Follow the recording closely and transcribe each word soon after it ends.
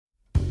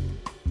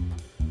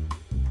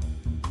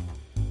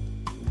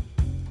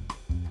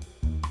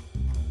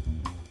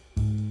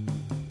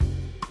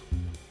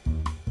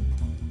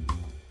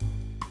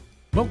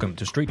Welcome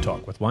to Straight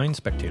Talk with Wine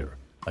Spectator,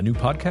 a new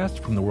podcast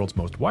from the world's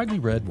most widely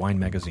read wine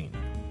magazine.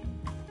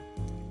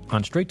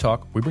 On Straight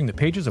Talk, we bring the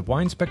pages of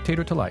Wine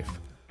Spectator to life,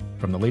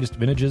 from the latest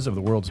vintages of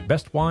the world's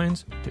best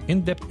wines to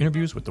in-depth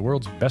interviews with the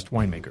world's best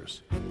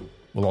winemakers.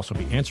 We'll also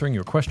be answering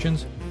your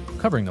questions,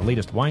 covering the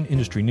latest wine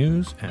industry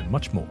news, and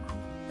much more.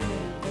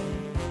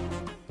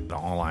 The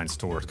online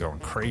store is going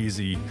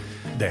crazy.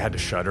 They had to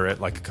shutter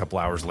it like a couple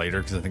hours later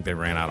because I think they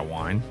ran out of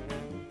wine.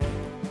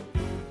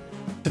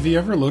 Have you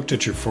ever looked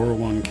at your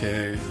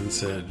 401k and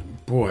said,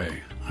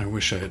 boy, I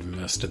wish I had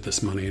invested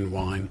this money in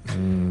wine?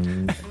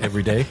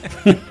 Every day?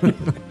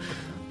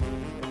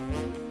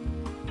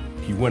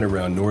 He went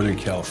around Northern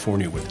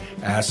California with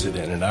acid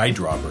and an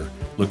eyedropper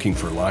looking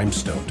for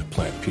limestone to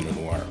plant Pinot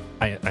Noir.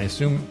 I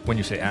assume when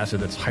you say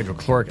acid, it's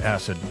hydrochloric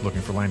acid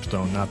looking for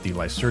limestone, not the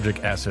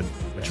lysergic acid,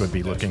 which would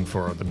be looking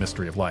for the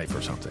mystery of life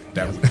or something.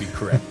 That would be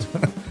correct.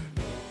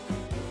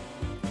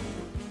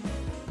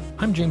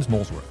 I'm James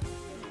Molesworth,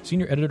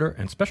 Senior Editor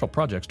and Special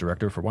Projects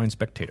Director for Wine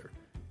Spectator.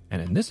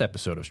 And in this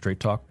episode of Straight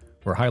Talk,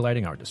 we're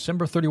highlighting our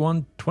December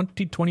 31,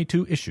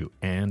 2022 issue.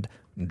 And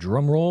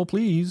drumroll,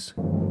 please.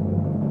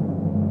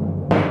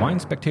 Wine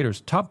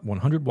Spectator's Top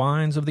 100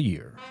 Wines of the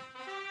Year.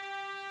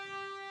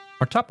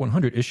 Our Top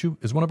 100 issue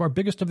is one of our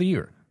biggest of the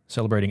year,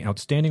 celebrating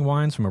outstanding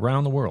wines from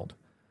around the world.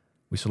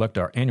 We select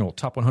our annual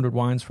Top 100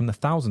 wines from the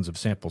thousands of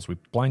samples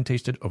we've blind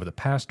tasted over the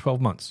past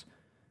 12 months,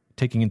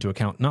 taking into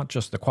account not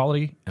just the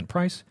quality and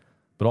price,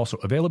 but also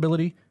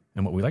availability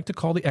and what we like to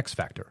call the X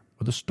factor,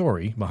 or the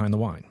story behind the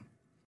wine.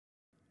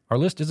 Our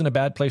list isn't a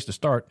bad place to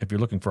start if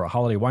you're looking for a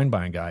holiday wine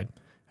buying guide,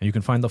 and you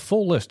can find the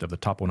full list of the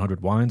top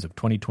 100 wines of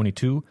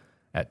 2022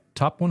 at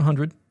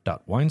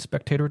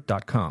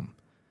top100.winespectator.com.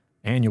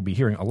 And you'll be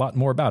hearing a lot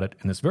more about it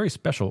in this very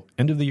special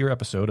end-of-the-year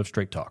episode of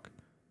Straight Talk.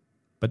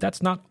 But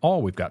that's not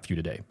all we've got for you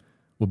today.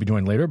 We'll be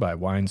joined later by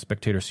Wine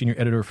Spectator Senior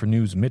Editor for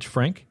News, Mitch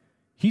Frank.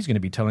 He's going to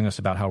be telling us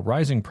about how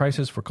rising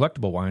prices for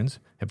collectible wines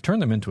have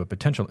turned them into a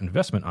potential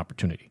investment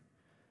opportunity.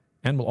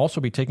 And we'll also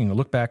be taking a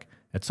look back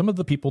at some of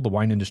the people the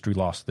wine industry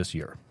lost this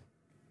year.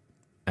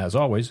 As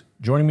always,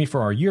 joining me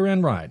for our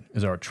year-end ride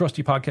is our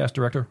trusty podcast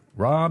director,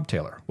 Rob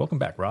Taylor. Welcome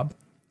back, Rob.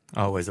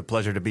 Always a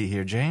pleasure to be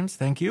here, James.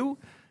 Thank you.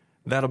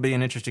 That'll be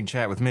an interesting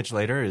chat with Mitch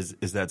later. Is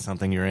that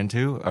something you're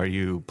into? Are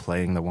you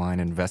playing the wine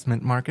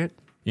investment market?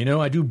 You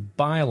know, I do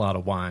buy a lot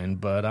of wine,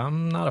 but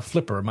I'm not a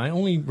flipper. My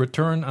only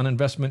return on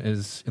investment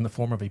is in the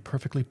form of a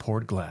perfectly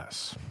poured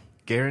glass.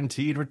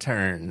 Guaranteed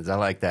returns. I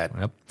like that.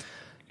 Yep.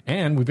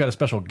 And we've got a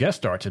special guest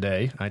star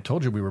today. I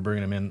told you we were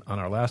bringing him in on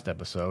our last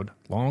episode.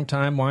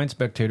 Longtime Wine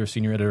Spectator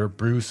Senior Editor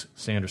Bruce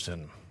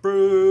Sanderson.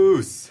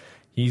 Bruce!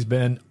 He's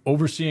been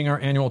overseeing our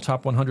annual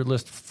Top 100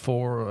 list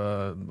for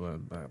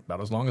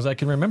about as long as I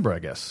can remember, I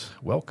guess.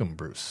 Welcome,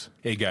 Bruce.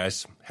 Hey,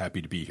 guys.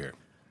 Happy to be here.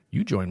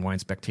 You joined Wine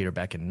Spectator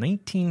back in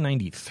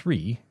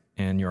 1993,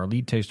 and you're our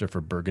lead taster for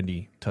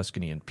Burgundy,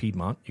 Tuscany, and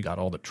Piedmont. You got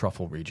all the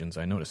truffle regions,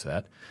 I noticed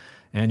that.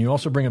 And you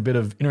also bring a bit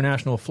of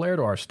international flair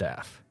to our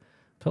staff.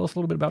 Tell us a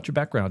little bit about your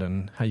background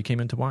and how you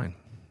came into wine.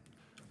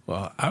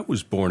 Well, I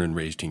was born and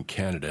raised in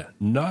Canada,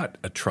 not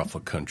a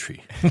truffle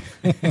country.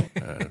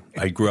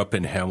 I grew up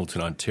in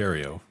Hamilton,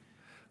 Ontario,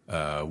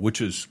 which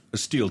is a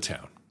steel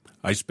town.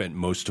 I spent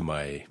most of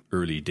my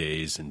early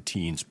days and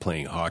teens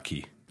playing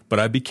hockey. But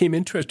I became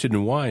interested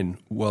in wine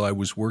while I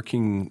was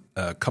working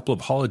a couple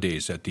of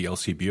holidays at the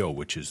LCBO,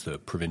 which is the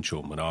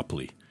provincial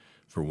monopoly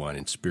for wine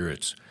and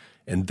spirits.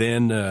 And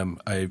then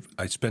I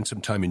spent some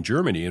time in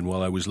Germany, and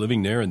while I was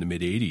living there in the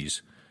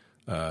mid-'80s,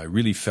 I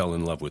really fell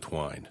in love with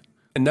wine.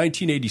 In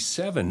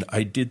 1987,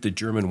 I did the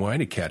German Wine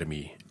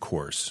Academy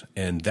course,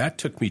 and that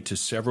took me to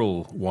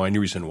several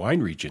wineries and wine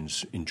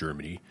regions in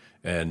Germany,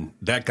 and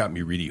that got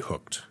me really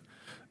hooked.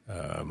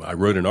 I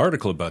wrote an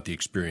article about the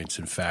experience,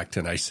 in fact,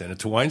 and I sent it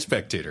to Wine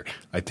Spectator.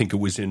 I think it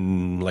was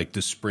in like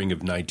the spring of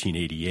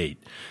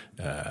 1988.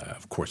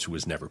 Of course, it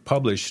was never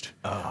published.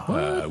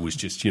 It was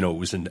just, it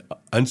was an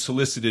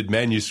unsolicited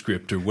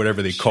manuscript or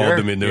whatever they called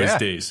them in those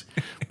days.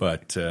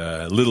 But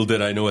little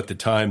did I know at the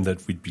time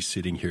that we'd be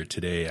sitting here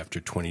today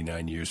after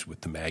 29 years with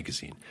the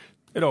magazine.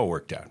 It all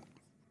worked out.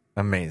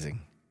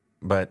 Amazing.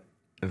 But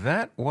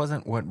that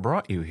wasn't what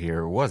brought you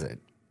here, was it?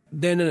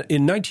 Then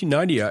in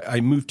 1990,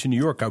 I moved to New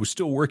York. I was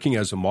still working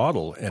as a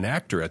model and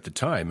actor at the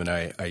time, and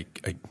I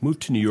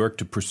moved to New York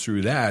to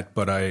pursue that,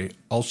 but I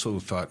also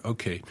thought,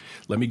 okay,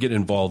 let me get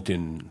involved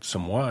in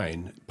some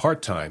wine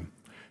part-time,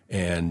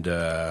 and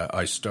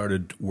I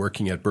started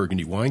working at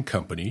Burgundy Wine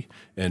Company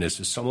and as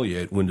a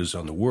sommelier at Windows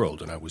on the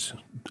World, and I was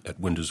at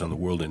Windows on the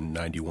World in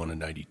 91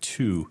 and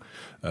 92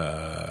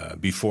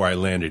 before I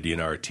landed in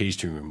our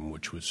tasting room,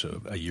 which was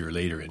a year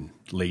later in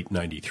late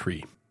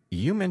 93.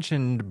 You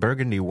mentioned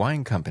Burgundy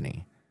Wine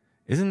Company.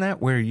 Isn't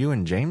that where you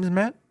and James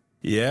met?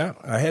 Yeah,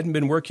 I hadn't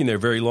been working there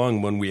very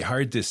long when we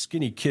hired this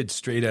skinny kid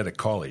straight out of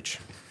college.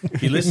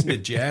 He listened to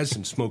jazz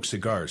and smoked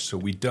cigars, so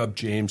we dubbed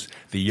James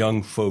the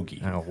Young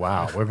Fogey. Oh,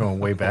 wow. We're going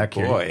way back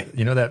here. Boy.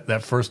 You know,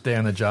 that first day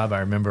on the job, I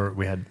remember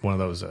we had one of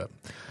those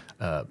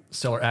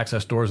cellar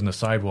access doors in the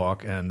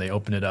sidewalk, and they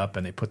open it up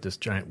and they put this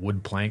giant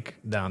wood plank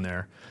down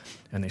there,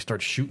 and they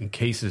start shooting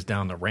cases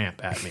down the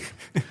ramp at me.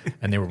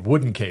 And they were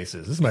wooden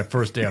cases. This is my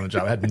first day on the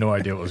job. I had no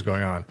idea what was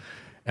going on.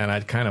 And I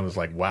kind of was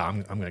like, wow,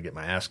 I'm going to get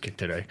my ass kicked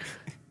today.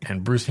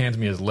 And Bruce hands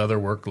me his leather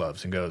work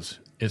gloves and goes,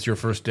 "It's your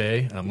first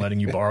day. I'm letting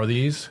you borrow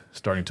these.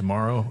 Starting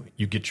tomorrow,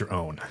 you get your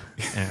own."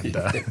 And You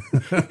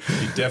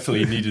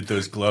definitely needed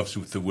those gloves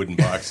with the wooden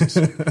boxes.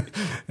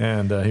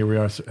 and here we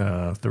are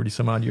 30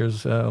 some odd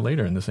years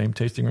later in the same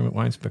tasting room at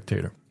Wine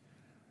Spectator.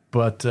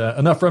 But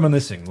enough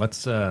reminiscing.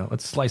 Let's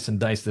slice and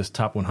dice this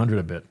top 100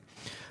 a bit.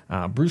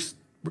 Bruce,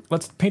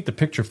 let's paint the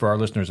picture for our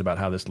listeners about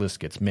how this list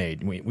gets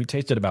made. We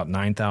tasted about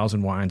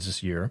 9,000 wines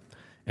this year,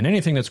 and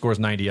anything that scores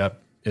 90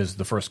 up is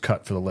the first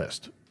cut for the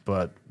list.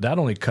 But that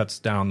only cuts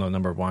down the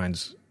number of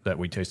wines that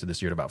we tasted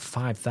this year to about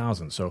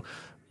 5,000. So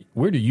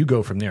where do you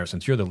go from there,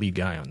 since you're the lead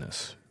guy on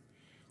this?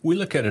 We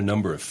look at a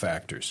number of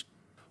factors.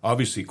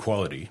 Obviously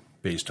quality,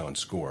 based on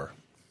score,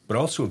 but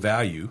also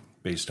value,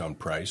 based on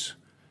price,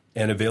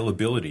 and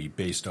availability,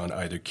 based on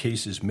either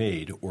cases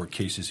made or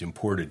cases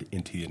imported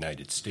into the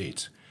United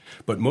States.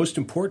 But most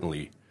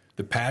importantly,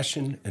 the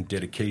passion and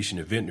dedication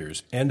of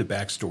vintners and the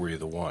backstory of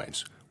the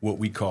wines, what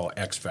we call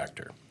X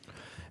Factor.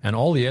 And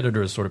all the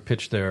editors sort of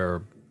pitch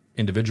their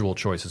individual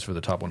choices for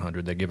the top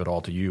 100. They give it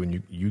all to you,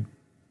 and you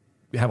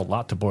have a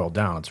lot to boil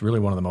down. It's really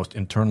one of the most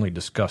internally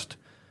discussed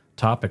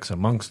topics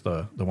amongst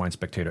the Wine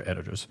Spectator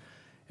editors.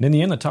 And in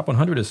the end, the top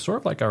 100 is sort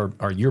of like our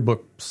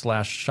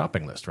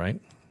yearbook/shopping list, right?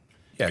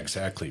 Yeah,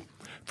 exactly.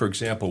 For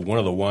example, one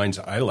of the wines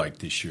I like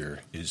this year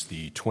is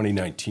the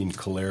 2019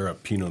 Calera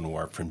Pinot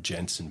Noir from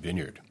Jensen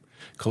Vineyard.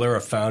 Calera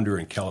founder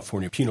and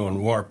California Pinot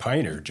Noir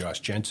pioneer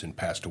Josh Jensen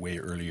passed away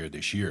earlier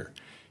this year.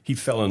 He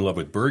fell in love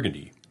with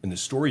Burgundy, and the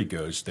story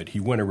goes that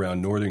he went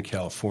around Northern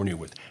California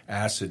with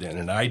acid and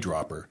an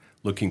eyedropper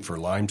looking for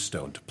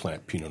limestone to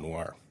plant Pinot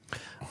Noir.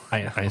 I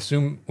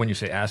assume when you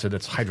say acid,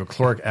 it's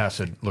hydrochloric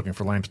acid looking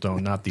for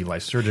limestone, not the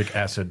lysergic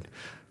acid,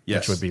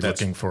 Yes, which would be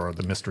looking for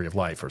the mystery of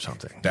life or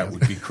something. That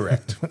would be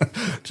correct.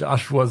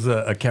 Josh was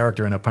a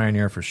character and a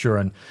pioneer for sure.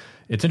 And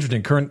it's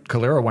interesting, current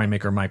Calera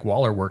winemaker Mike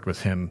Waller worked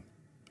with him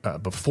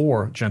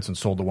before Jensen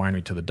sold the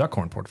winery to the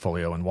Duckhorn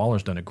portfolio, and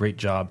Waller's done a great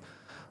job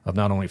of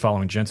not only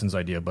following Jensen's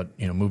idea, but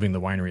moving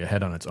the winery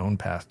ahead on its own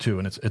path too.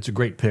 And it's a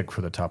great pick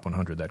for the top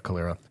 100, that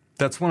Calera.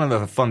 That's one of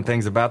the fun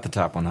things about the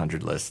top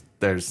 100 list.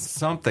 There's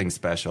something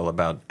special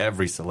about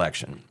every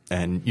selection,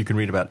 and you can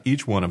read about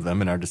each one of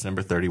them in our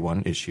December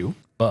 31 issue.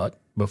 But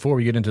before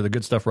we get into the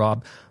good stuff,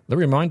 Rob, let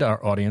me remind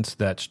our audience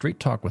that Straight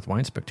Talk with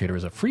Wine Spectator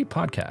is a free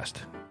podcast,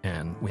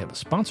 and we have a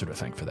sponsor to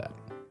thank for that.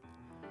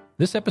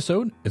 This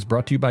episode is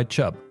brought to you by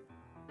Chubb.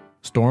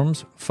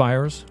 Storms,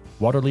 fires,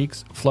 water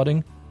leaks,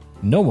 flooding.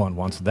 No one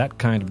wants that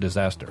kind of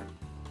disaster.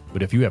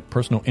 But if you have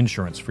personal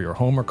insurance for your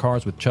home or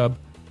cars with Chubb,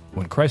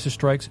 when crisis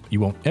strikes,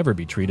 you won't ever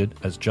be treated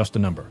as just a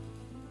number.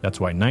 That's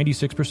why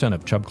 96%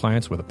 of Chubb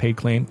clients with a paid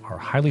claim are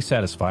highly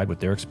satisfied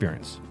with their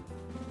experience.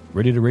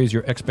 Ready to raise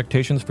your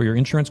expectations for your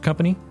insurance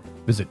company?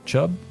 Visit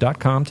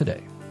Chubb.com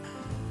today.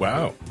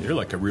 Wow, you're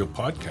like a real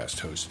podcast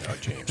host now,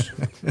 James.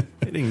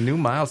 Hitting new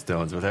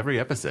milestones with every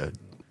episode.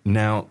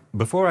 Now,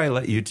 before I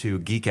let you two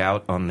geek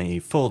out on the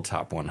full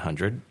top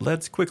 100,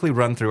 let's quickly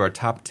run through our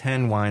top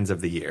 10 wines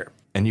of the year.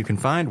 And you can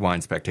find Wine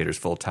Spectator's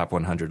full top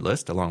 100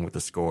 list, along with the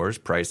scores,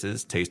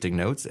 prices, tasting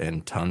notes,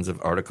 and tons of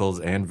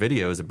articles and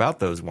videos about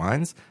those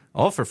wines,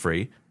 all for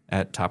free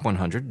at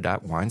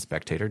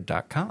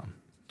top100.winespectator.com.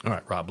 All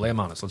right, Rob, lay them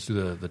on us. Let's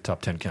do the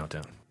top 10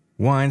 countdown.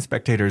 Wine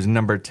Spectator's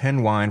number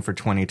 10 wine for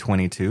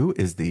 2022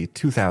 is the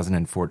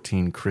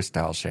 2014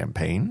 Cristal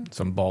Champagne.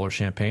 Some baller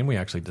champagne. We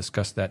actually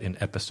discussed that in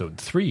episode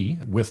 3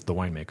 with the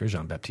winemaker,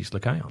 Jean-Baptiste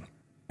Lecaillon.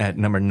 At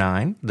number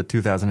 9, the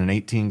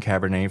 2018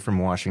 Cabernet from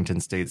Washington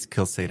State's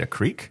Kilseda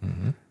Creek.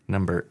 Mm-hmm.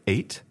 Number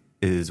 8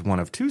 is one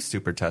of two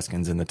Super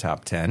Tuscans in the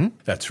top 10.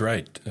 That's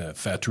right.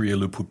 Fattoria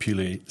Le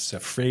Pupille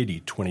Siffredi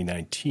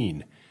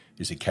 2019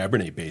 is a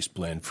Cabernet-based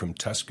blend from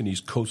Tuscany's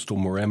coastal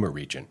Maremma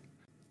region.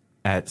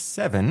 At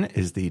 7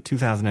 is the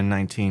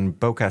 2019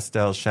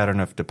 Beaucastel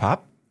Chateauneuf du Pape.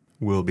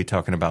 We'll be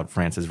talking about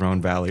France's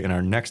Rhone Valley in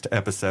our next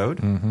episode.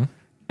 Mm-hmm.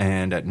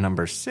 And at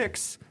number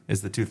 6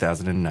 is the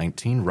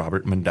 2019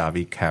 Robert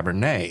Mondavi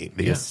Cabernet,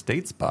 the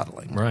Estates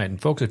bottling. Right. And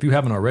folks, if you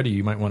haven't already,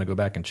 you might want to go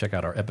back and check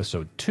out our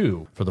episode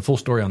 2 for the full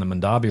story on the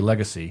Mondavi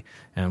legacy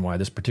and why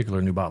this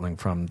particular new bottling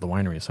from the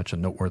winery is such a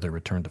noteworthy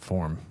return to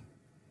form.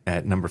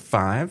 At number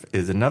 5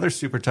 is another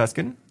Super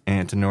Tuscan,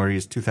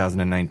 Antinori's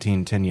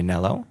 2019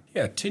 Tignanello.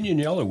 Yeah,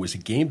 Tignanello was a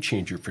game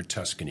changer for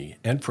Tuscany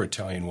and for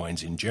Italian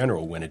wines in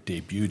general when it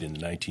debuted in the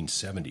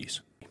 1970s.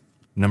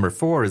 Number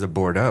 4 is a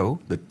Bordeaux,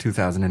 the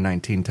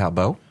 2019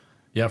 Talbot.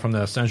 Yeah, from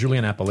the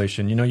Saint-Julien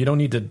appellation. You don't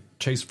need to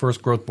chase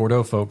first growth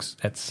Bordeaux, folks.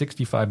 At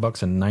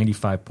 $65 and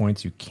 95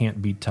 points, you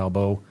can't beat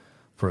Talbot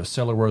for a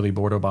cellar-worthy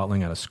Bordeaux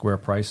bottling at a square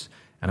price.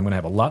 And I'm going to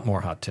have a lot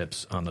more hot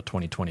tips on the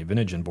 2020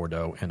 vintage in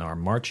Bordeaux in our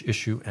March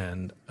issue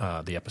and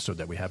the episode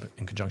that we have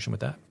in conjunction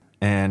with that.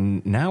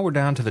 And now we're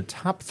down to the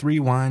top 3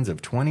 wines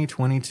of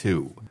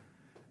 2022.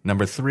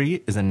 Number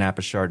 3 is a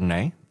Napa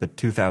Chardonnay, the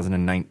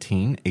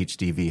 2019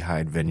 HDV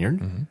Hyde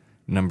Vineyard.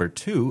 Number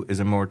 2 is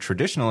a more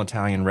traditional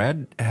Italian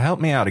red. Help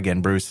me out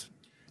again, Bruce.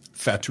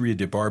 Fattoria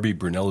de Barbi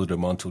Brunello de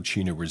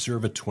Montalcino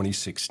Reserva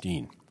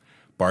 2016.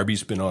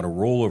 Barbi's been on a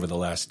roll over the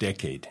last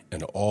decade,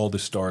 and all the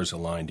stars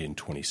aligned in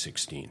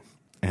 2016.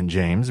 And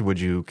James, would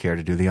you care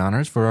to do the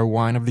honors for our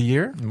wine of the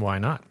year? Why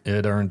not?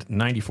 It earned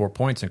 94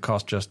 points and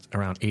cost just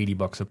around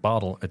 $80 a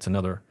bottle. It's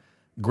another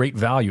great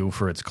value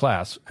for its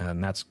class,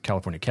 and that's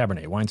California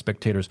Cabernet. Wine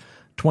Spectator's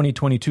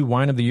 2022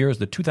 Wine of the Year is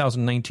the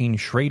 2019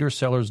 Schrader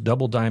Cellars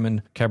Double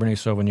Diamond Cabernet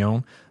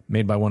Sauvignon,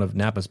 made by one of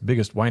Napa's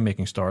biggest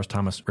winemaking stars,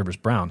 Thomas Rivers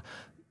Brown.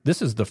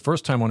 This is the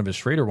first time one of his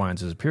Schrader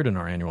wines has appeared in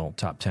our annual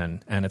top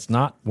 10, and it's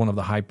not one of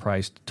the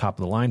high-priced,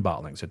 top-of-the-line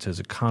bottlings. It's his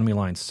economy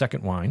line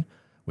second wine,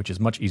 which is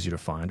much easier to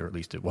find, or at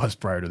least it was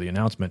prior to the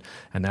announcement,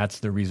 and that's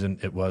the reason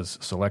it was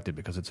selected,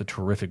 because it's a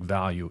terrific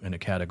value in a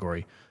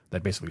category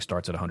that basically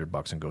starts at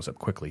 $100 and goes up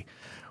quickly.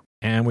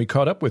 And we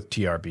caught up with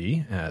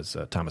TRB, as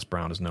Thomas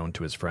Brown is known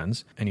to his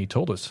friends, and he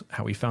told us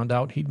how he found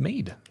out he'd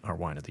made our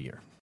Wine of the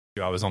Year.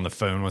 I was on the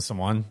phone with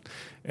someone,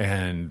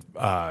 and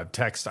I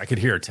could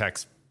hear a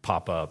text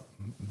pop up,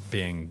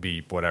 bing,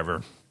 beep,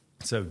 whatever.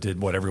 So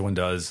did what everyone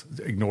does,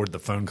 ignored the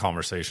phone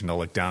conversation to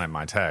look down at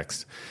my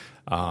text.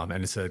 And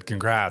it said,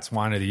 "Congrats,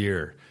 Wine of the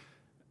Year."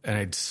 And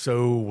it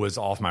so was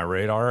off my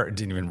radar, it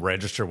didn't even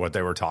register what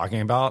they were talking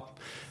about.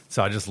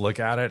 So I just look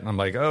at it and I'm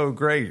like, oh,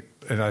 great.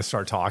 And I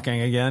start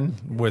talking again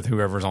with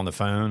whoever's on the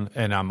phone.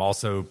 And I'm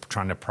also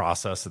trying to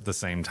process at the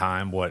same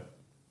time what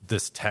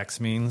this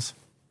text means.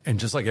 And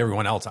just like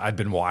everyone else, I'd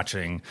been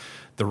watching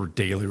the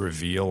daily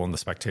reveal on the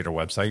Spectator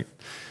website.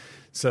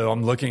 So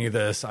I'm looking at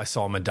this. I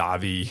saw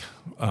Madavi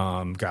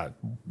got,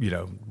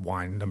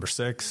 wine number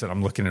 6, and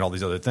I'm looking at all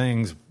these other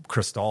things.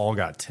 Cristal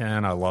got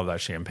 10. I love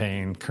that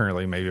champagne.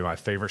 Currently, maybe my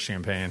favorite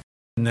champagne.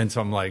 And then so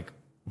I'm like,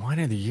 Wine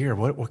of the Year,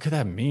 what could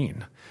that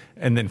mean?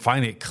 And then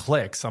finally it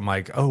clicks. I'm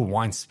like, oh,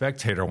 Wine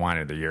Spectator Wine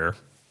of the Year.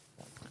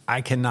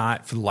 I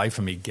cannot, for the life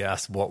of me,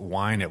 guess what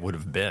wine it would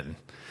have been.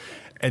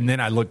 And then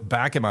I look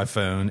back at my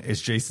phone.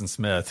 It's Jason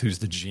Smith, who's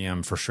the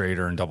GM for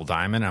Schrader and Double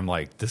Diamond. I'm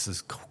like, this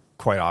is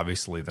quite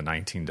obviously the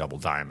 19 Double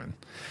Diamond.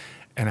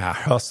 And I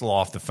hustle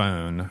off the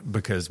phone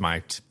because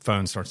my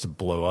phone starts to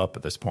blow up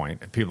at this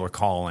point. People are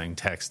calling,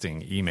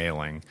 texting,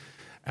 emailing.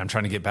 I'm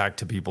trying to get back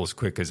to people as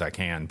quick as I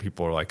can.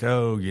 People are like,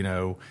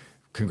 oh,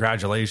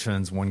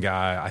 congratulations. One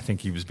guy, I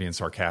think he was being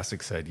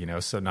sarcastic, said,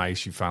 so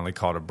nice you finally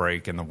caught a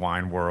break in the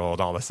wine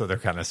world, all this other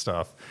kind of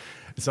stuff.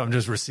 So I'm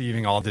just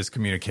receiving all this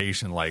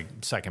communication like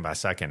second by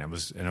second. It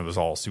was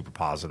all super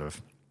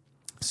positive.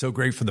 So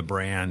great for the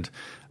brand.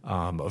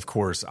 Of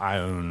course, I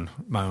own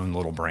my own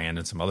little brand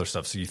and some other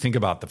stuff. So you think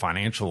about the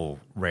financial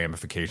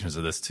ramifications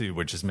of this too,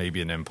 which is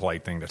maybe an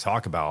impolite thing to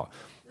talk about.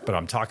 But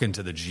I'm talking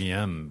to the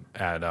GM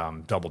at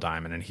Double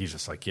Diamond, and he's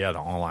just like, yeah, the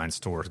online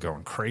store is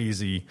going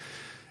crazy.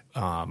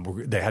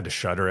 They had to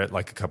shutter it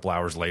like a couple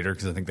hours later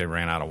because I think they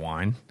ran out of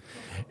wine.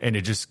 And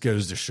it just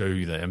goes to show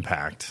you the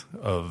impact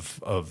of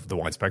the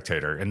Wine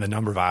Spectator and the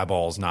number of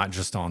eyeballs, not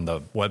just on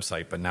the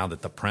website, but now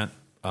that the print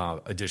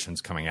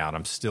edition's coming out,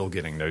 I'm still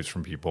getting notes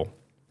from people.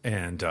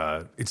 And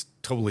it's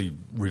totally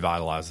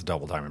revitalized the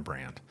Double Diamond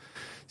brand.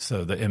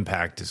 So the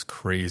impact is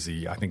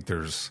crazy. I think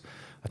there's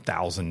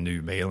 1,000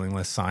 new mailing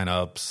list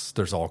signups.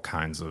 There's all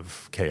kinds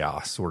of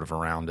chaos sort of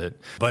around it.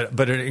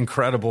 But an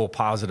incredible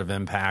positive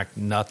impact,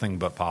 nothing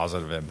but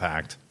positive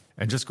impact.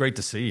 And just great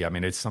to see. I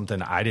mean, it's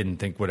something I didn't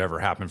think would ever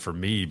happen for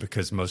me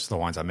because most of the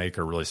wines I make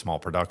are really small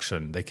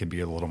production. They can be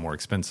a little more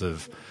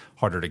expensive,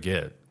 harder to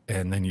get.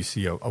 And then you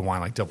see a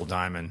wine like Double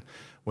Diamond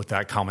with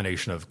that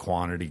combination of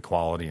quantity,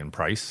 quality, and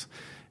price.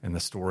 And the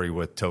story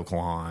with To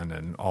Kalon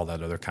and all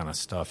that other kind of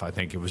stuff. I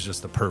think it was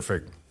just the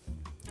perfect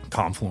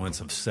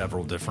confluence of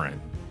several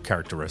different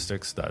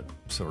characteristics that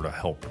sort of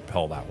helped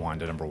propel that wine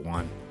to number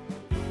 1.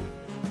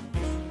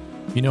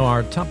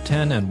 Our top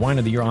 10 and Wine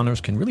of the Year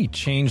honors can really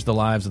change the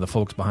lives of the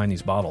folks behind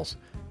these bottles.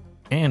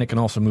 And it can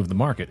also move the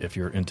market if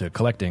you're into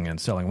collecting and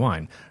selling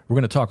wine. We're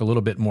going to talk a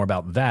little bit more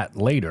about that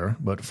later,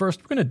 but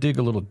first we're going to dig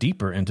a little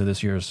deeper into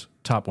this year's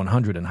top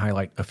 100 and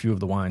highlight a few of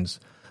the wines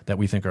that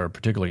we think are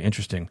particularly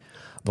interesting.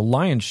 The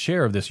lion's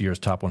share of this year's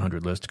top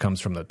 100 list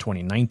comes from the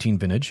 2019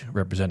 vintage,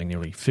 representing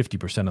nearly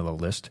 50% of the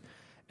list,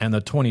 and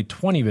the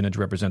 2020 vintage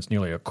represents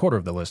nearly a quarter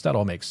of the list. That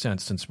all makes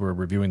sense since we're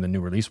reviewing the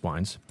new release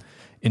wines.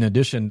 In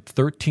addition,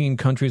 13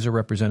 countries are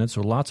represented,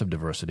 so lots of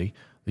diversity.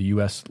 The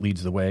U.S.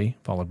 leads the way,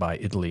 followed by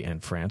Italy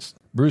and France.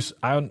 Bruce,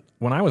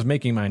 when I was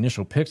making my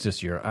initial picks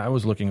this year, I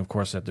was looking, of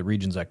course, at the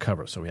regions I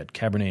cover. So we had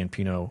Cabernet and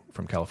Pinot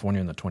from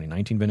California in the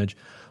 2019 vintage,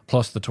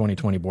 plus the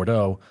 2020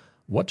 Bordeaux.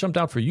 What jumped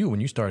out for you when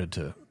you started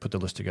to put the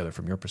list together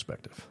from your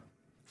perspective?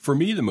 For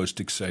me, the most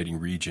exciting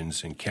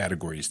regions and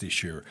categories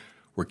this year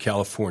were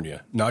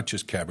California, not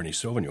just Cabernet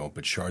Sauvignon,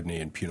 but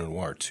Chardonnay and Pinot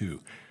Noir too,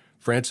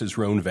 France's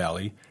Rhone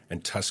Valley,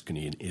 and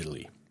Tuscany in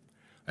Italy.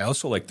 I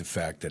also like the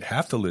fact that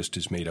half the list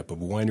is made up of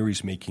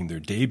wineries making their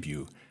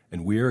debut,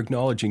 and we are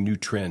acknowledging new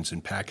trends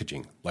in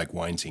packaging, like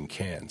wines in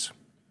cans.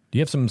 Do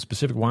you have some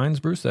specific wines,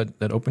 Bruce, that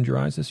opened your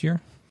eyes this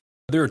year?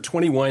 There are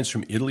 20 wines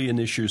from Italy in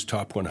this year's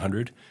Top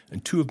 100,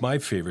 and two of my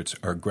favorites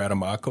are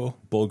Gradamacco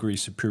Bulgari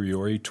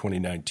Superiore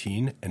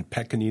 2019 and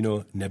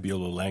Pecorino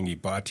Nebbiolo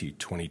Langhibati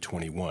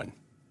 2021.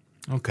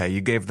 Okay, you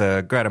gave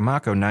the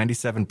Gradamacco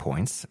 97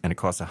 points, and it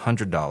costs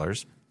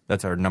 $100.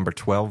 That's our number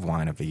 12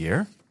 wine of the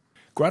year.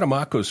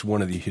 Gradamacco is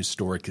one of the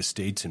historic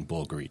estates in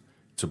Bulgari.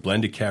 It's a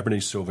blend of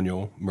Cabernet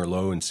Sauvignon,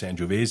 Merlot, and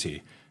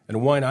Sangiovese, and a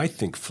wine I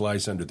think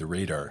flies under the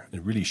radar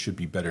and really should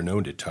be better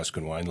known to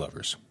Tuscan wine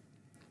lovers.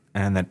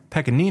 And that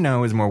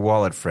Pecorino is more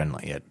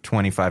wallet-friendly at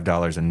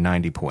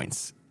 $25.90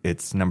 points.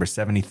 It's number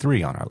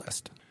 73 on our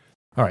list.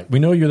 All right, we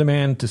know you're the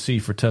man to see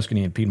for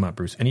Tuscany and Piedmont,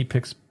 Bruce. Any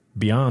picks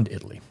beyond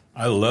Italy?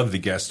 I love the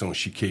Gaston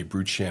Chiquet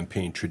Brut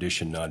Champagne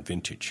Tradition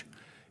Non-Vintage.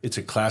 It's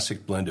a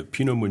classic blend of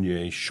Pinot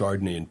Meunier,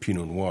 Chardonnay, and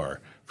Pinot Noir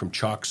from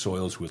chalk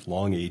soils with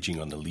long aging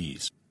on the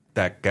lees.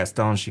 That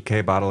Gaston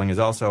Chiquet bottling is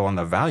also on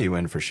the value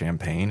end for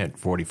champagne at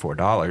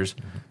 $44,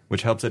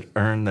 which helps it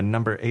earn the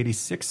number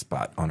 86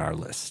 spot on our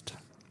list.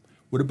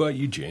 What about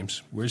you,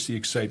 James? Where's the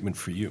excitement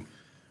for you?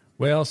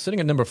 Well, sitting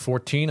at number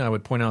 14, I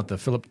would point out the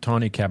Philippe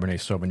Tawny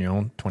Cabernet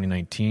Sauvignon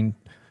 2019.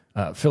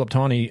 Philippe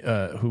Tawny,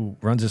 who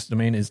runs this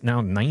domain, is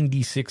now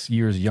 96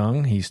 years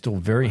young. He's still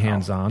very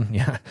hands-on.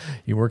 Yeah,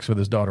 he works with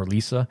his daughter,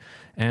 Lisa.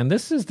 And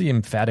this is the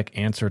emphatic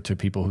answer to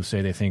people who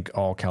say they think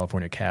all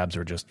California cabs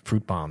are just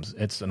fruit bombs.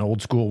 It's an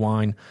old-school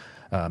wine,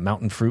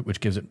 mountain fruit, which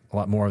gives it a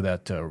lot more of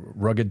that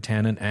rugged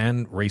tannin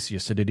and racy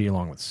acidity,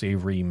 along with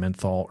savory,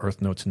 menthol,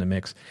 earth notes in the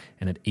mix.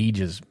 And it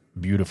ages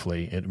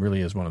beautifully. It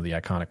really is one of the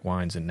iconic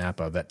wines in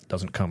Napa that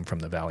doesn't come from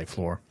the valley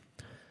floor.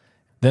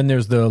 Then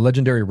there's the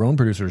legendary Rhone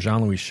producer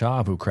Jean-Louis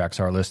Chave, who cracks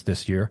our list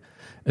this year.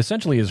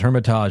 Essentially, his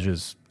Hermitage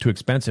is too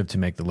expensive to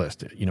make the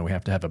list. You know, we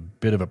have to have a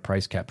bit of a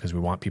price cap because we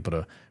want people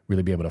to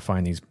really be able to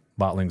find these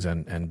bottlings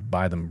and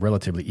buy them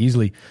relatively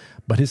easily.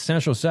 But his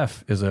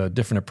Saint-Joseph is a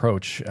different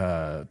approach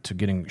to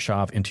getting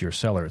Chave into your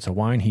cellar. It's a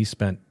wine he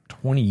spent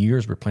 20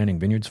 years replanting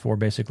vineyards for,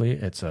 basically.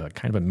 It's a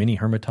kind of a mini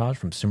Hermitage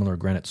from similar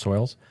granite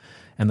soils.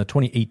 And the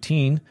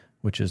 2018,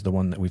 which is the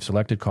one that we've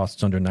selected,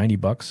 costs under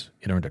 $90.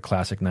 It earned a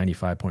classic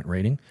 95-point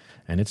rating,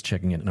 and it's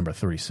checking in at number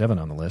 37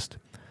 on the list.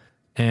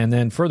 And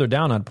then further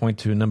down, I'd point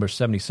to number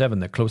 77,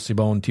 the Clos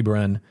Cibon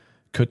Tiburon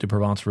Côte de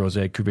Provence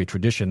Rosé Cuvée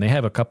Tradition. They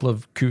have a couple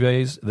of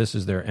cuvées. This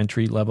is their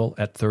entry level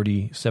at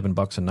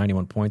 $37 and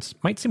 91 points.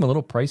 Might seem a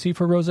little pricey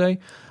for rosé,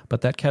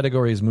 but that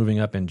category is moving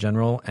up in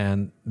general,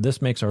 and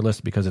this makes our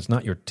list because it's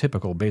not your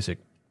typical basic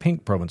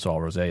pink Provençal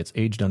rosé. It's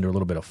aged under a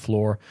little bit of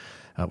flor,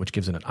 which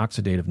gives it an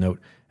oxidative note,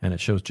 and it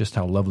shows just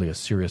how lovely a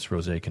serious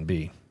rosé can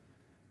be.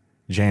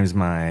 James,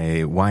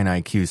 my wine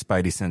IQ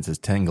spidey sense is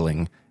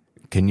tingling.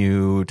 Can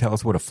you tell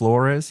us what a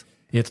flor is?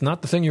 It's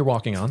not the thing you're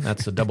walking on.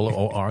 That's a double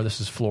O-R.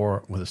 This is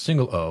flor with a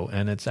single O,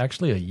 and it's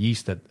actually a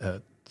yeast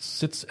that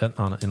sits in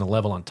a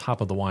level on top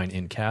of the wine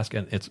in cask,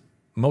 and it's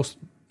most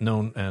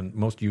known and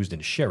most used in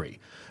sherry,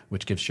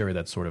 which gives sherry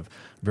that sort of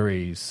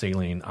very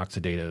saline,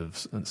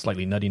 oxidative,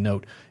 slightly nutty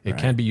note. It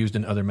can be used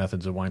in other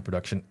methods of wine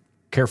production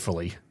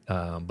carefully,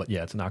 but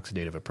yeah, it's an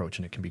oxidative approach,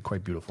 and it can be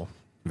quite beautiful.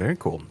 Very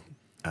cool.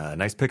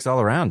 Nice picks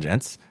all around,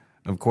 gents.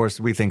 Of course,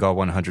 we think all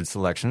 100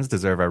 selections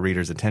deserve our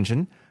readers'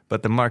 attention,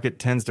 but the market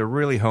tends to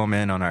really home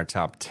in on our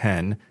top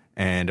 10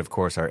 and, of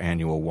course, our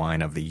annual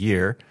wine of the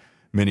year,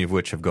 many of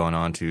which have gone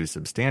on to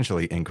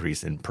substantially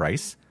increase in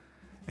price.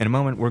 In a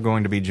moment, we're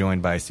going to be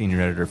joined by Senior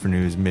Editor for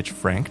News Mitch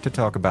Frank to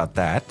talk about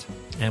that.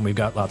 And we've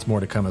got lots more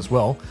to come as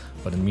well.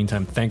 But in the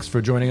meantime, thanks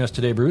for joining us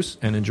today, Bruce,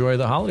 and enjoy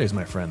the holidays,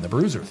 my friend. The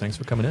Bruiser, thanks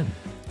for coming in.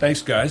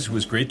 Thanks, guys. It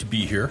was great to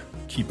be here.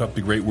 Keep up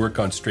the great work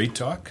on Straight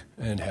Talk,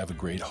 and have a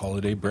great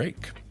holiday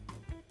break.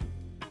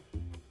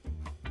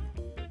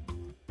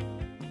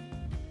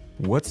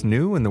 What's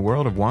new in the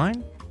world of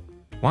wine?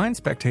 Wine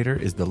Spectator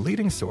is the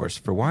leading source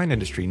for wine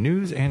industry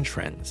news and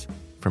trends.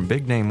 From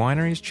big-name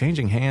wineries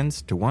changing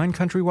hands to wine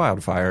country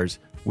wildfires,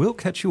 we'll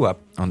catch you up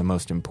on the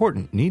most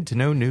important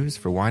need-to-know news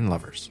for wine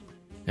lovers.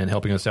 And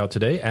helping us out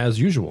today, as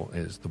usual,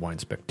 is the Wine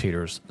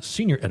Spectator's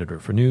Senior Editor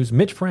for News,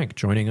 Mitch Frank,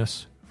 joining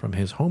us from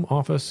his home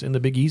office in the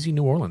Big Easy,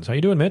 New Orleans. How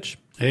you doing, Mitch?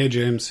 Hey,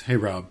 James. Hey,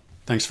 Rob.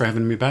 Thanks for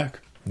having me back.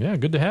 Yeah,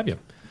 good to have you.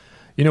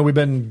 You know, we've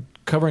been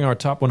covering our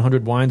top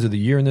 100 wines of the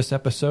year in this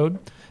episode,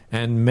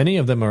 and many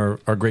of them are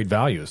great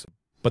values.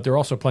 But there are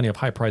also plenty of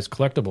high-priced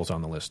collectibles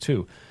on the list,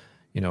 too.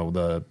 You know,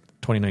 the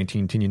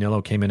 2019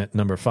 Tignanello came in at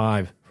number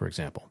 5, for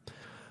example.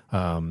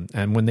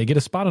 And when they get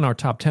a spot in our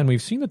top 10,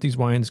 we've seen that these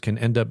wines can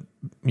end up,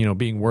 you know,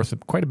 being worth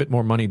quite a bit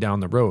more money down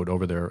the road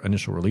over their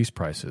initial release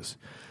prices.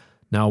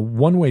 Now,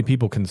 one way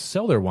people can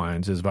sell their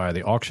wines is via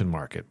the auction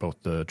market.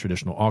 Both the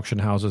traditional auction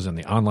houses and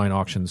the online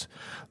auctions,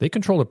 they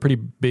control a pretty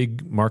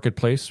big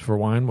marketplace for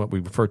wine, what we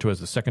refer to as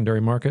the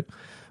secondary market.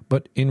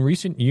 But in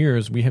recent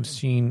years, we have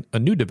seen a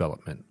new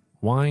development,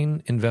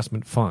 wine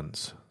investment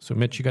funds. So,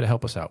 Mitch, you got to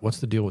help us out. What's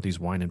the deal with these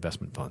wine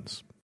investment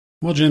funds?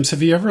 Well, James,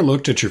 have you ever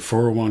looked at your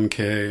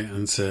 401k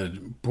and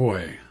said,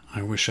 boy,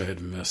 I wish I had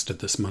invested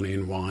this money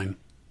in wine?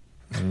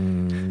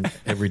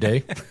 Every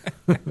day?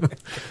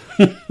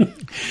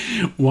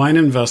 Wine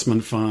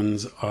investment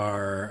funds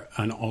are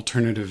an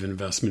alternative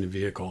investment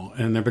vehicle,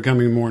 and they're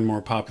becoming more and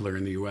more popular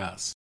in the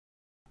U.S.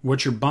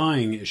 What you're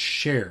buying is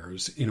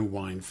shares in a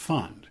wine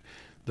fund.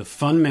 The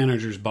fund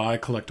managers buy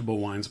collectible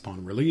wines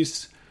upon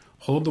release,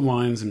 hold the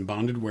wines in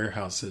bonded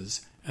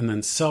warehouses, and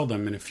then sell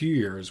them in a few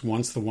years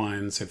once the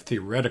wines have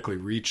theoretically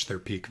reached their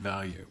peak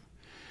value.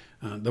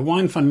 The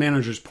wine fund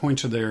managers point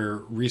to their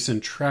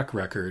recent track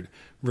record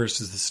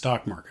versus the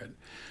stock market.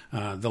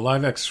 The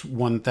Livex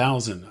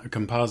 1000, a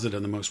composite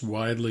of the most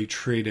widely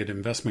traded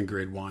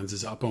investment-grade wines,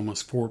 is up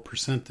almost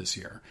 4% this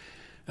year.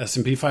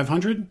 S&P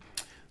 500,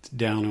 it's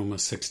down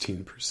almost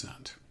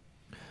 16%.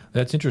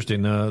 That's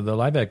interesting. The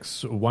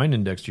Livex wine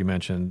index you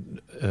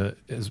mentioned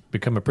has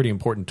become a pretty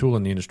important tool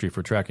in the industry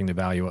for tracking the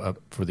value up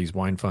for these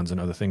wine funds and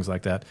other things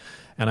like that.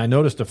 And I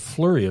noticed a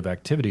flurry of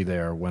activity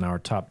there when our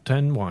top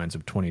 10 wines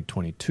of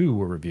 2022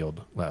 were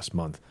revealed last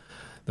month.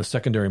 The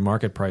secondary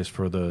market price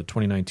for the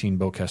 2019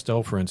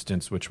 Beaucastel, for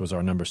instance, which was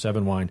our number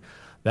 7 wine,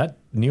 that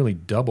nearly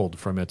doubled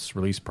from its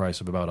release price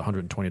of about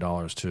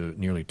 $120 to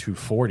nearly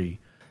 $240.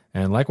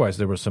 And likewise,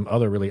 there were some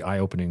other really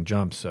eye-opening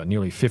jumps,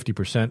 nearly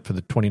 50% for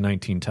the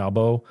 2019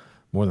 Talbot,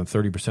 more than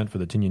 30% for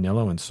the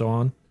Tignanello, and so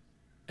on.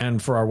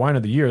 And for our wine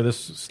of the year, this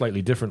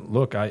slightly different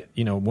look,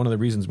 one of the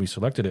reasons we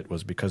selected it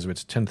was because of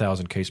its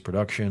 10,000 case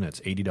production, its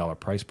 $80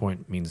 price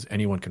point, means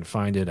anyone can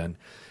find it,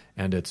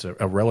 and it's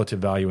a relative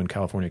value in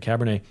California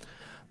Cabernet.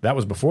 That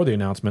was before the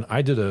announcement.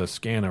 I did a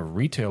scan of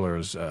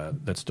retailers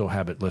that still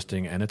have it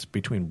listing, and it's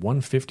between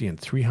 $150 and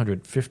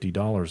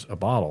 $350 a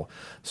bottle.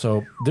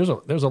 So there's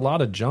a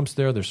lot of jumps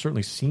there. There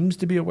certainly seems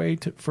to be a way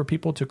for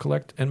people to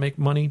collect and make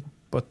money,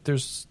 but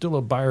there's still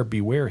a buyer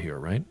beware here,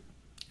 right?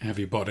 Have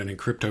you bought any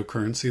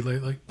cryptocurrency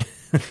lately?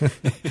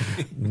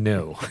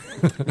 No.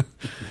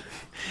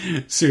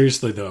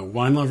 Seriously, though,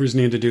 wine lovers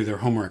need to do their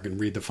homework and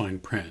read the fine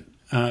print.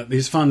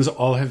 These funds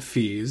all have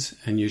fees,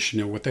 and you should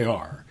know what they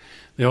are.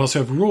 They also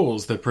have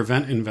rules that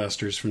prevent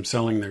investors from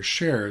selling their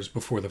shares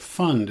before the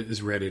fund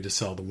is ready to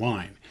sell the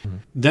wine. Mm-hmm.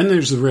 Then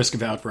there's the risk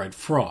of outright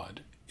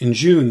fraud. In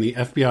June, the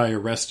FBI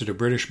arrested a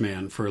British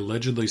man for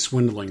allegedly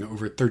swindling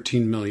over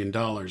 $13 million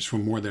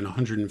from more than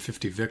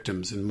 150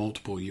 victims in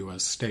multiple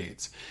U.S.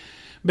 states.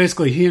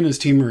 Basically, he and his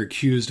team are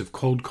accused of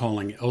cold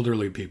calling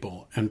elderly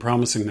people and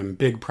promising them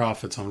big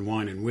profits on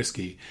wine and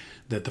whiskey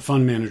that the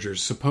fund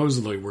managers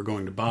supposedly were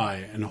going to buy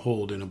and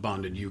hold in a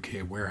bonded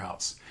UK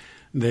warehouse.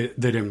 They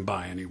didn't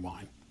buy any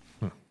wine.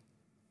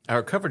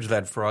 Our coverage of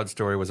that fraud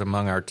story was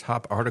among our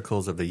top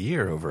articles of the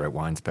year over at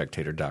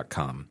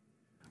winespectator.com.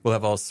 We'll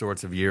have all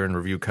sorts of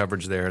year-in-review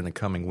coverage there in the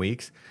coming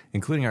weeks,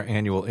 including our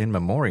annual In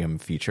Memoriam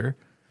feature.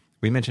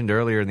 We mentioned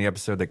earlier in the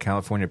episode that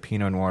California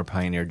Pinot Noir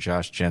pioneer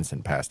Josh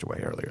Jensen passed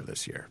away earlier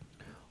this year.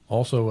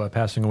 Also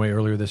passing away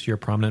earlier this year,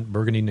 prominent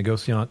Burgundy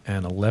negociant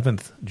and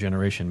 11th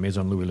generation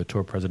Maison Louis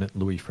Latour president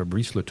Louis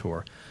Fabrice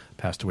Latour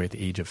passed away at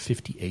the age of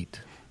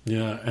 58.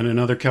 Yeah, and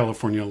another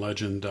California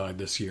legend died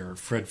this year,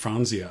 Fred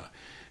Franzia,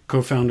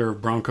 co-founder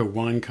of Bronco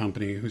Wine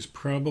Company, who's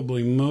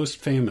probably most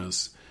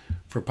famous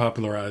for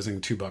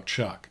popularizing Two Buck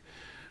Chuck.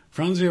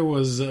 Franzia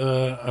was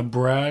a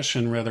brash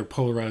and rather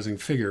polarizing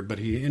figure, but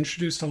he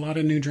introduced a lot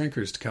of new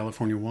drinkers to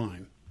California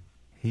wine.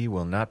 He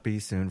will not be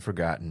soon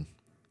forgotten.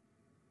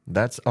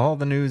 That's all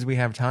the news we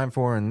have time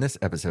for in this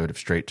episode of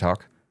Straight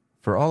Talk.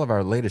 For all of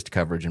our latest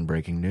coverage and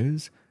breaking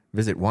news,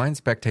 visit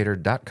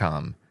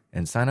winespectator.com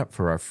and sign up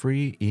for our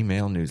free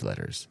email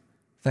newsletters.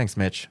 Thanks,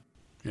 Mitch.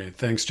 Hey,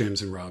 thanks,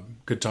 James and Rob.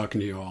 Good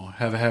talking to you all.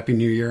 Have a happy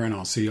new year, and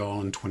I'll see you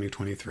all in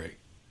 2023.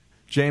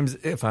 James,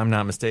 if I'm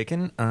not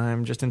mistaken,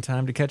 I'm just in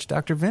time to catch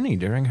Dr. Vinny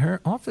during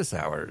her office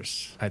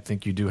hours. I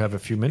think you do have a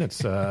few minutes.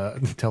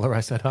 Tell her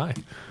I said hi.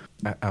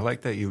 I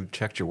like that you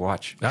checked your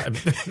watch. I'm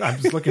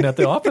just looking at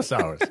the office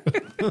hours.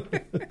 Paging Dr.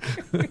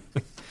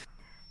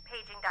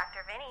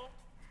 Vinny.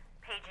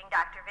 Paging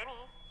Dr. Vinny.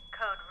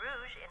 Code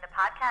Rouge in the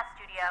podcast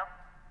studio.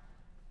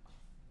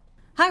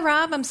 Hi,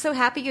 Rob. I'm so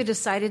happy you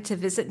decided to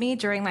visit me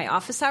during my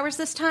office hours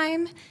this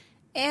time,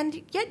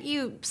 and yet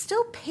you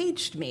still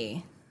paged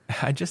me.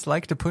 I just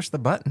like to push the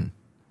button.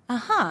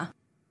 Uh-huh.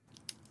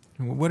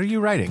 What are you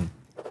writing?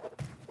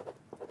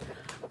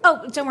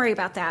 Oh, don't worry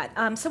about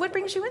that. So what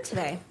brings you in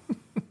today?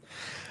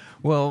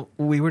 Well,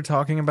 we were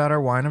talking about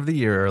our wine of the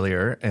year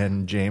earlier,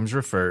 and James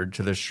referred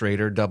to the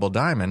Schrader Double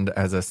Diamond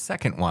as a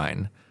second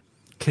wine.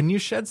 Can you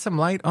shed some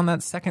light on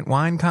that second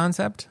wine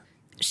concept?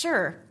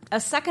 Sure. A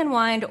second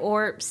wine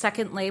or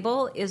second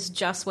label is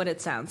just what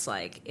it sounds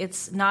like.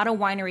 It's not a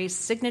winery's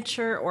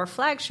signature or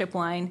flagship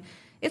wine.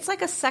 It's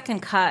like a second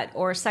cut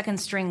or second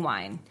string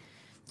wine.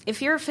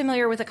 If you're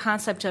familiar with the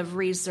concept of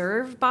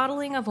reserve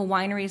bottling of a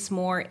winery's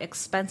more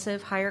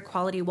expensive, higher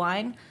quality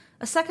wine,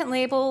 a second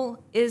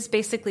label is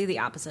basically the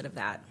opposite of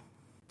that.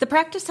 The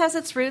practice has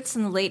its roots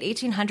in the late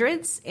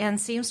 1800s and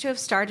seems to have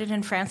started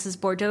in France's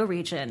Bordeaux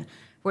region,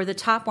 where the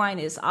top wine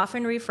is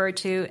often referred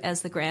to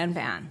as the Grand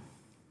Van.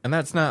 And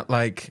that's not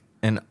like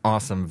an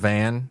awesome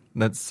van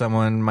that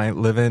someone might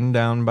live in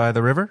down by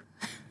the river?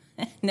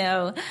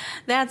 No,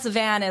 that's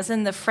van as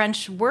in the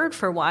French word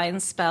for wine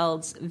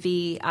spelled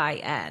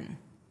V-I-N.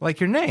 Like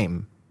your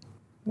name.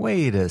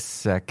 Wait a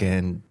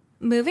second.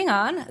 Moving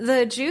on,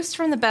 the juice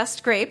from the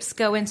best grapes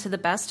go into the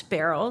best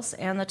barrels,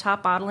 and the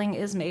top bottling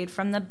is made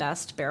from the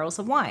best barrels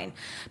of wine.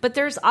 But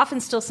there's often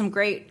still some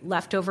great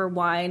leftover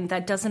wine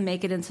that doesn't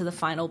make it into the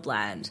final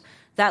blend.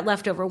 That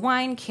leftover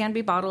wine can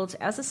be bottled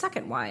as a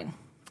second wine.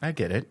 I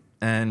get it.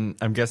 And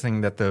I'm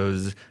guessing that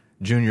those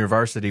junior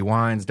varsity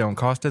wines don't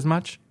cost as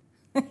much?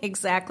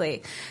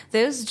 Exactly.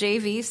 Those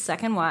JV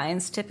second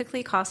wines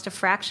typically cost a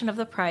fraction of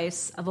the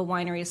price of a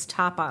winery's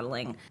top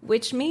bottling,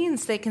 which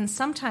means they can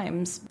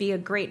sometimes be a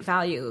great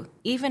value,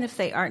 even if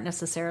they aren't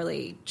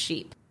necessarily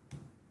cheap.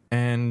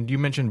 And you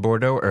mentioned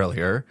Bordeaux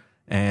earlier,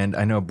 and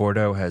I know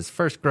Bordeaux has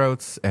first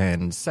growths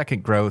and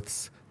second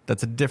growths.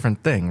 That's a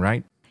different thing,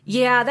 right?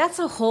 Yeah, that's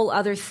a whole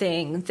other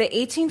thing. The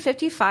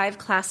 1855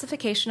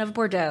 classification of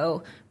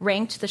Bordeaux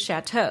ranked the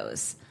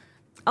chateaus.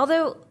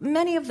 Although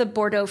many of the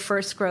Bordeaux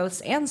first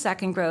growths and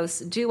second growths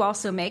do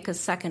also make a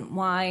second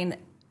wine,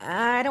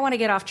 I don't want to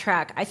get off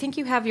track. I think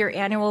you have your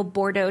annual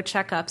Bordeaux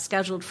checkup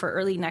scheduled for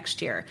early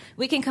next year.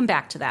 We can come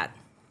back to that.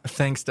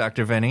 Thanks,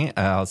 Dr. Venny.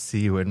 I'll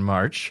see you in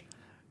March.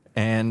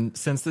 And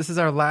since this is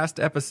our last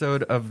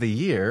episode of the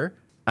year,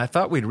 I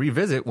thought we'd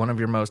revisit one of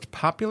your most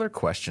popular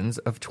questions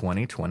of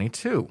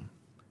 2022.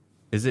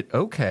 Is it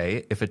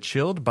okay if a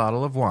chilled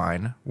bottle of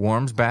wine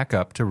warms back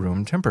up to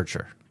room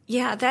temperature?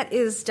 Yeah, that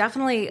is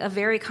definitely a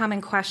very common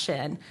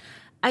question.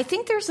 I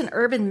think there's an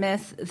urban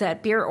myth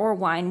that beer or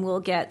wine will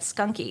get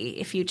skunky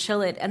if you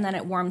chill it and then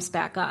it warms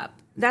back up.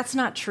 That's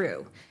not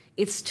true.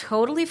 It's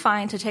totally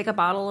fine to take a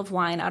bottle of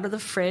wine out of the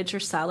fridge or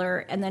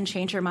cellar and then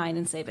change your mind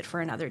and save it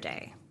for another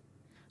day.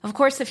 Of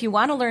course, if you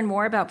want to learn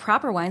more about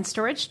proper wine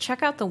storage,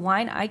 check out the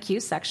Wine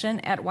IQ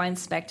section at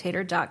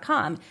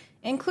winespectator.com,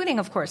 including,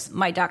 of course,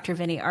 my Dr.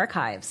 Vinny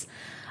archives.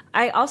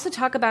 I also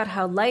talk about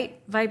how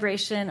light,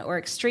 vibration, or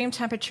extreme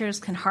temperatures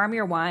can harm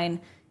your wine,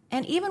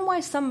 and even why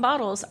some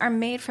bottles are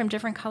made from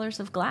different colors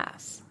of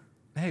glass.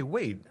 Hey,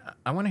 wait.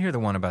 I want to hear the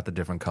one about the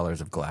different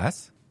colors of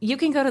glass. You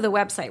can go to the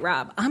website,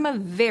 Rob. I'm a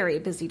very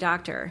busy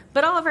doctor,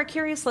 but all of our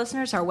curious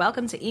listeners are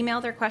welcome to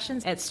email their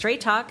questions at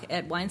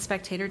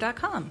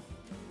straighttalk@winespectator.com.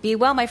 Be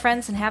well, my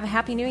friends, and have a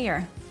happy new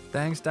year.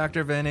 Thanks,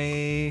 Dr.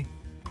 Vinny.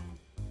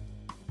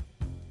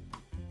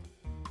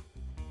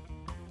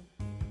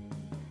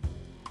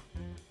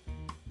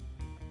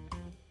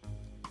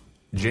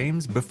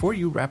 James, before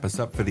you wrap us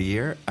up for the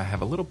year, I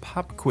have a little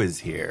pop quiz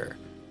here.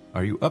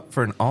 Are you up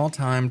for an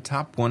all-time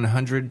top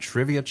 100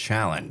 trivia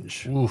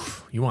challenge?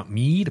 Oof, you want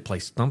me to play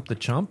Stump the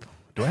Chump?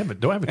 Do I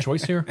have a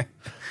choice here?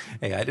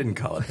 Hey, I didn't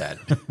call it that.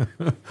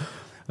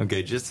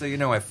 Okay, just so you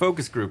know, I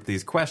focus grouped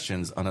these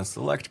questions on a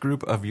select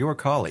group of your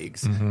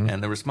colleagues,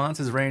 and the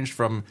responses ranged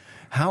from,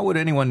 how would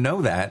anyone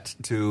know that,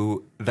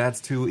 to, that's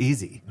too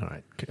easy. All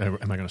right. Am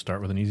I going to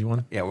start with an easy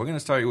one? Yeah, we're going to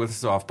start you with a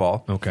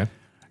softball. Okay.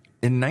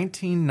 In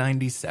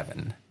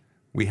 1997,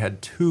 we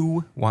had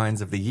 2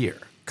 wines of the year,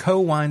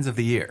 co-wines of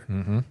the year.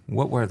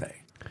 What were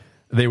they?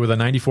 They were the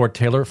 94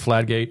 Taylor,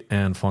 Fladgate,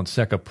 and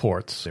Fonseca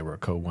ports. They were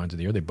co-wines of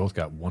the year. They both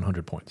got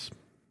 100 points.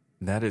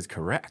 That is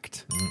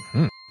correct.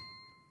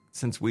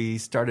 Since we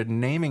started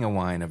naming a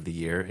wine of the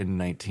year in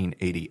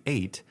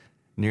 1988,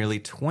 nearly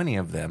 20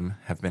 of them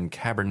have been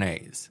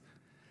Cabernets.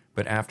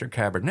 But after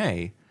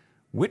Cabernet,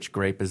 which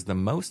grape is the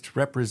most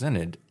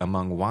represented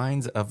among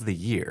wines of the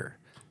year?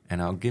 And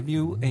I'll give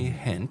you a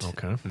hint.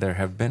 Okay. There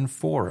have been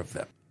 4 of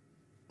them.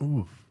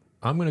 Ooh,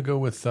 I'm going to go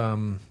with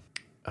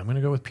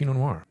Pinot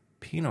Noir.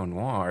 Pinot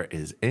Noir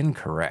is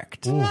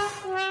incorrect.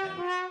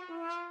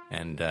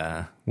 And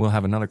we'll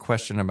have another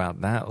question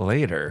about that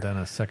later. Then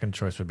a second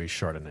choice would be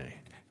Chardonnay.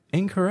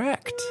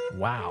 Incorrect.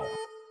 Wow.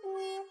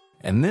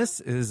 And this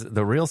is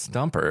the real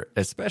stumper,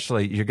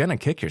 especially you're going to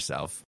kick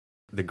yourself.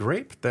 The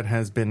grape that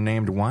has been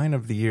named Wine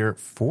of the Year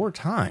 4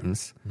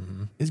 times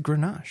is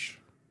Grenache.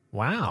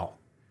 Wow.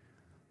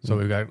 So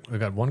we've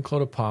got one Clos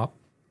de Pop,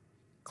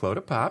 Clos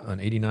de Pop. an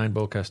 89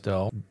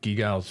 Beaucastel,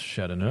 Gigal's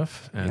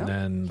Chateauneuf, and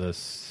then the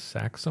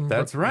Saxum.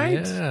 That's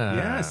right. Yeah.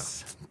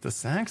 Yes, the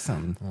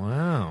Saxum.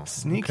 Wow.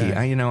 Sneaky.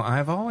 Okay.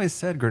 I've always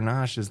said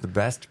Grenache is the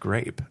best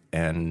grape,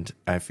 and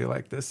I feel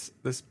like this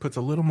puts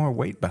a little more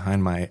weight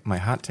behind my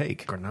hot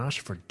take. Grenache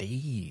for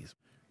days.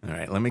 All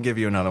right, let me give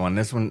you another one.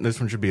 This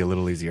one should be a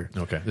little easier.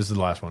 Okay, this is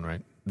the last one,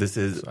 right? This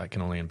is. So I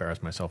can only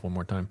embarrass myself one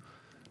more time.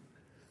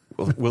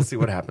 We'll see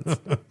what happens.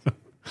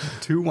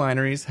 2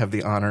 wineries have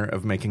the honor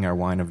of making our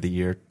wine of the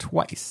year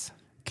twice.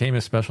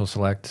 Caymus Special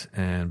Select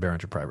and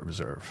Beringer Private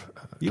Reserve.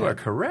 You are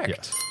correct.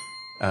 Yes.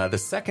 The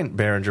second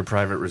Beringer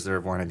Private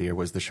Reserve wine of the year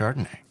was the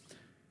Chardonnay.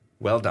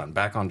 Well done.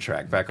 Back on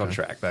track. Back on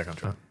track.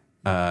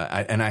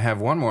 And I have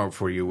one more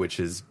for you, which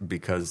is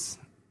because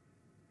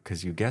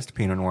you guessed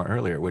Pinot Noir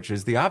earlier, which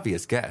is the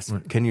obvious guess.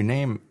 Right. Can you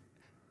name...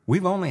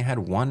 We've only had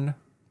one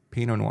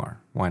Pinot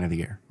Noir wine of the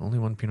year. Only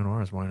one Pinot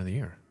Noir is wine of the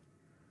year.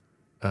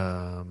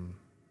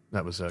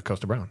 That was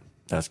Costa Brown.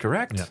 That's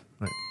correct. Yeah,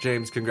 right.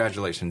 James,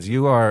 congratulations.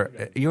 You are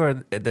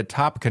the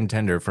top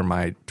contender for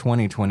my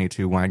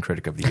 2022 Wine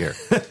Critic of the Year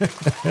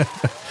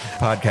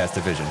podcast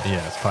division.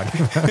 Yes,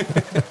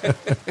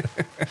 podcast.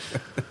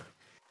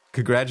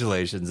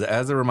 Congratulations.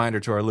 As a reminder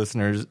to our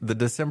listeners, the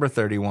December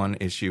 31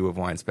 issue of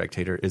Wine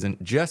Spectator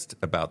isn't just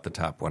about the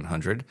top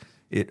 100.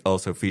 It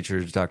also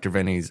features Dr.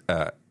 Vinny's,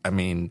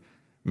 Marianne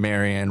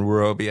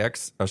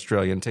Worobiek's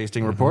Australian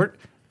Tasting Report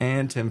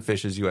and Tim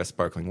Fish's U.S.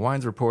 Sparkling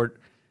Wines Report.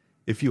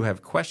 If you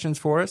have questions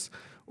for us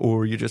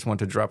or you just want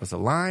to drop us a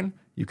line,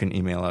 you can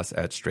email us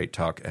at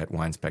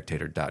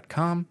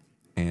straighttalk@winespectator.com.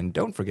 And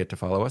don't forget to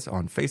follow us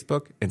on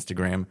Facebook,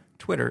 Instagram,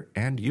 Twitter,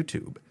 and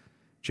YouTube.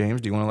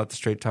 James, do you want to let the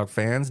Straight Talk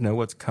fans know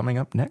what's coming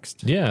up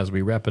next? Yeah, as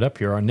we wrap it up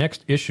here, our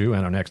next issue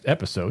and our next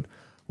episode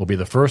will be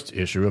the first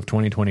issue of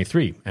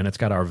 2023, and it's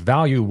got our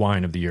value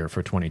wine of the year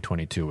for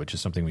 2022, which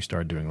is something we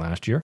started doing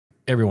last year.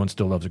 Everyone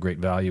still loves a great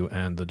value,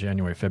 and the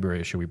January-February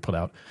issue we put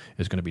out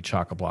is going to be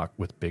chock-a-block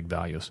with big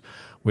values.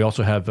 We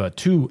also have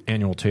 2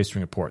 annual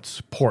tasting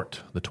reports.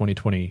 Port, the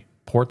 2020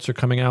 ports are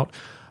coming out.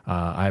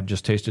 I've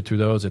just tasted through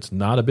those. It's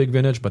not a big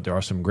vintage, but there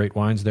are some great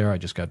wines there. I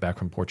just got back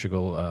from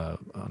Portugal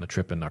on a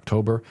trip in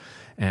October.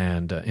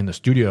 And in the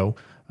studio,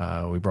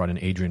 we brought in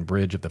Adrian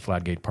Bridge of the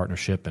Fladgate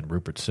Partnership and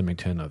Rupert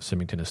Symington of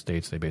Symington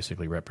Estates. They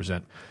basically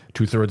represent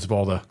 2/3 of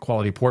all the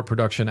quality port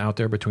production out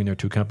there between their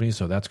 2 companies.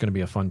 So that's going to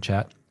be a fun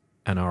chat.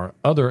 And our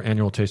other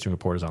annual tasting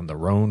report is on the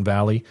Rhone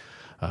Valley.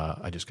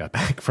 I just got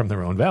back from the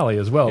Rhone Valley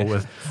as well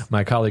with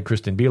my colleague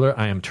Kristen Beeler.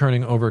 I am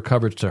turning over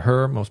coverage to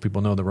her. Most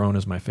people know the Rhone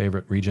is my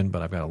favorite region,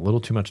 but I've got a little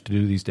too much to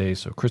do these days,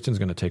 so Kristen's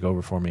going to take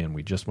over for me, and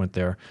we just went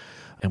there.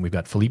 And we've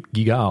got Philippe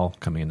Gigal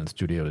coming in the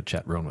studio to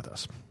chat Rhone with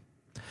us.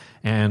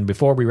 And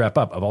before we wrap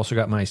up, I've also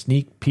got my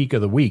sneak peek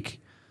of the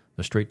week,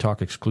 the Straight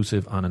Talk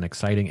exclusive on an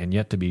exciting and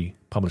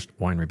yet-to-be-published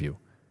wine review.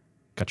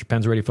 Got your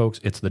pens ready, folks.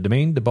 It's the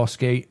Domaine de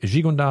Bosquet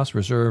Gigondas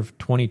Reserve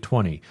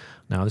 2020.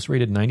 Now, this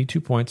rated 92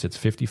 points. It's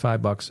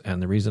 $55,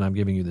 and the reason I'm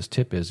giving you this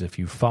tip is if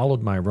you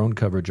followed my Rhone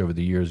coverage over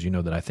the years, you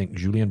know that I think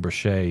Julien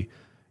Brochet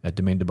at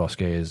Domaine de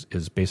Bosquet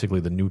is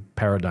basically the new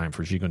paradigm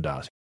for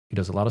Gigondas. He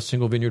does a lot of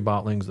single vineyard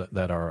bottlings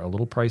that are a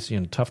little pricey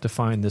and tough to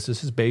find. This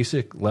is his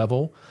basic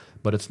level,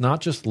 but it's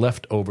not just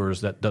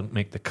leftovers that don't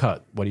make the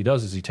cut. What he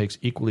does is he takes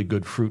equally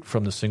good fruit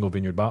from the single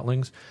vineyard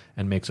bottlings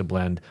and makes a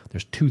blend.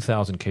 There's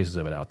 2,000 cases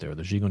of it out there.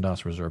 The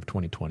Gigondas Reserve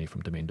 2020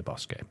 from Domaine de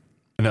Bosquet.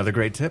 Another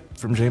great tip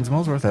from James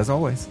Molesworth, as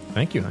always.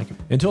 Thank you.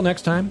 Until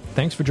next time,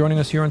 thanks for joining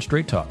us here on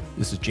Straight Talk.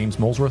 This is James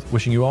Molesworth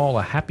wishing you all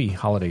a happy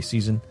holiday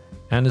season.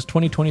 And as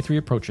 2023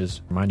 approaches,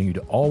 reminding you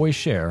to always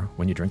share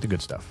when you drink the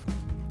good stuff.